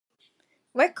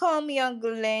Welcome, young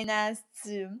learners,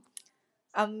 to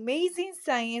amazing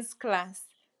science class.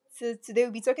 So today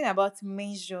we'll be talking about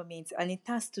measurement, and it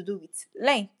has to do with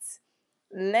length.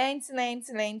 Length.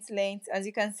 As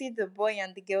you can see, the boy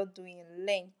and the girl doing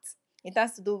length. It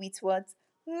has to do with what?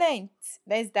 Length.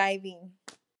 Let's dive in.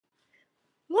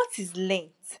 What is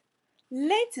length?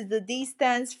 Length is the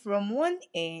distance from one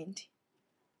end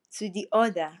to the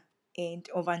other end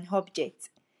of an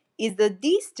object. Is the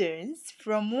distance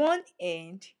from one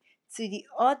end to the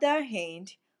other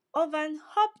end of an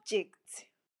object.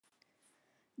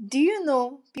 Do you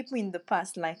know people in the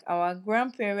past, like our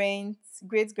grandparents,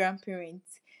 great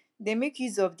grandparents, they make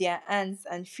use of their hands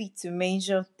and feet to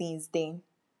measure things then?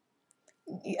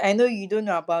 I know you don't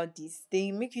know about this.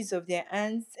 They make use of their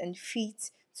hands and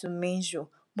feet to measure.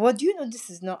 But do you know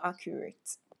this is not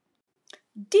accurate?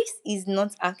 This is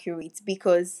not accurate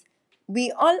because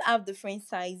we all have different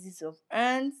sizes of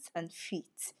hands and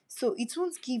feet. So it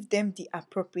won't give them the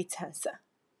appropriate answer.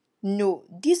 No,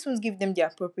 this won't give them the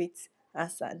appropriate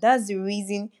answer. That's the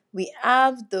reason we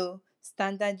have the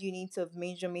standard units of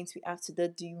measurement. We have to do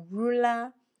the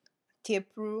ruler, tape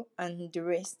rule, and the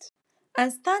rest.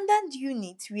 And standard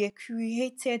units were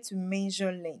created to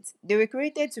measure length. They were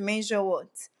created to measure what?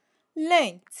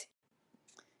 Length.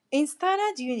 In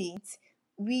standard units,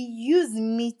 we use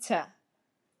meter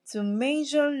to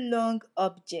measure long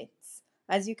objects.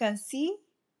 As you can see,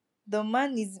 the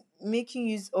man is making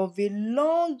use of a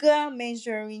longer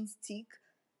measuring stick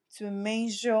to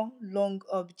measure long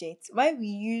objects. Why we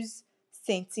use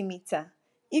centimeter?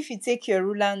 If you take your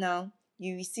ruler now,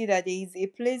 you will see that there is a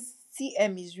place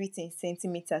cm is written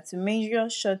centimeter to measure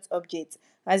short objects.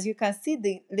 As you can see,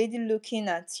 the lady looking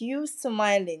at you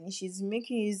smiling, she's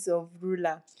making use of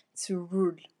ruler to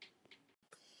rule.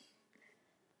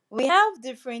 We have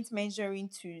different measuring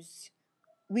tools.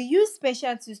 We use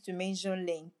special tools to measure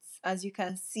length. As you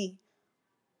can see,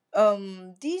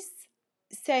 this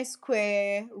set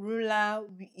square ruler,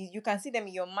 you can see them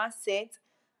in your math set,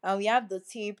 and we have the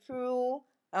tape rule,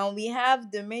 and we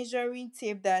have the measuring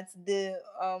tape that the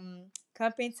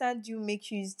carpenter do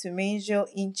make use to measure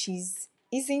inches,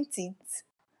 isn't it?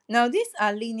 Now these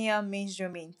are linear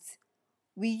measurements.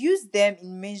 We use them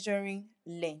in measuring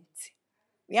length.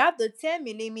 We have the 10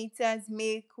 millimeters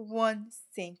make 1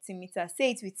 centimeter.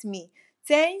 Say it with me.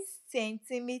 10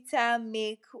 centimeter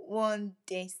make 1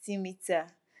 decimeter.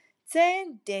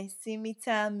 10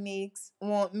 decimeter make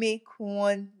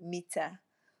 1 meter.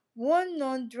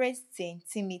 100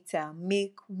 centimeter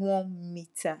make 1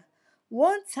 meter.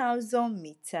 1000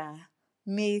 meter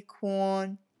make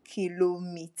 1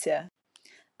 kilometer.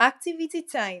 Activity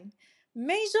time.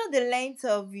 Measure the length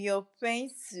of your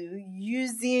pencil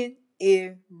using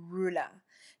a ruler.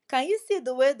 Can you see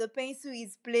the way the pencil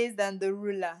is placed and the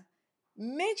ruler?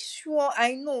 Make sure,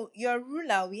 I know your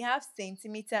ruler, we have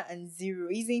centimeter and zero,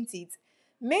 isn't it?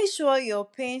 Make sure your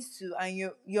pencil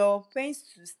and your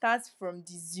pencil starts from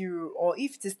the zero, or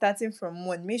if it is starting from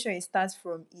one, make sure it starts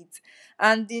from it.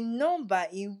 And the number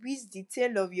in which the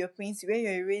tail of your pencil, where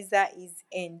your eraser is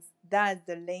ends, that's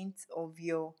the length of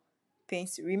your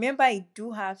pencil. Remember, it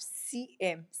do have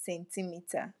cm,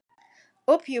 centimeter.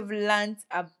 Hope you've learned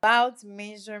about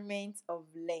measurement of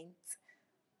length.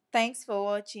 Thanks for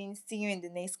watching. See you in the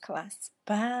next class.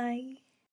 Bye.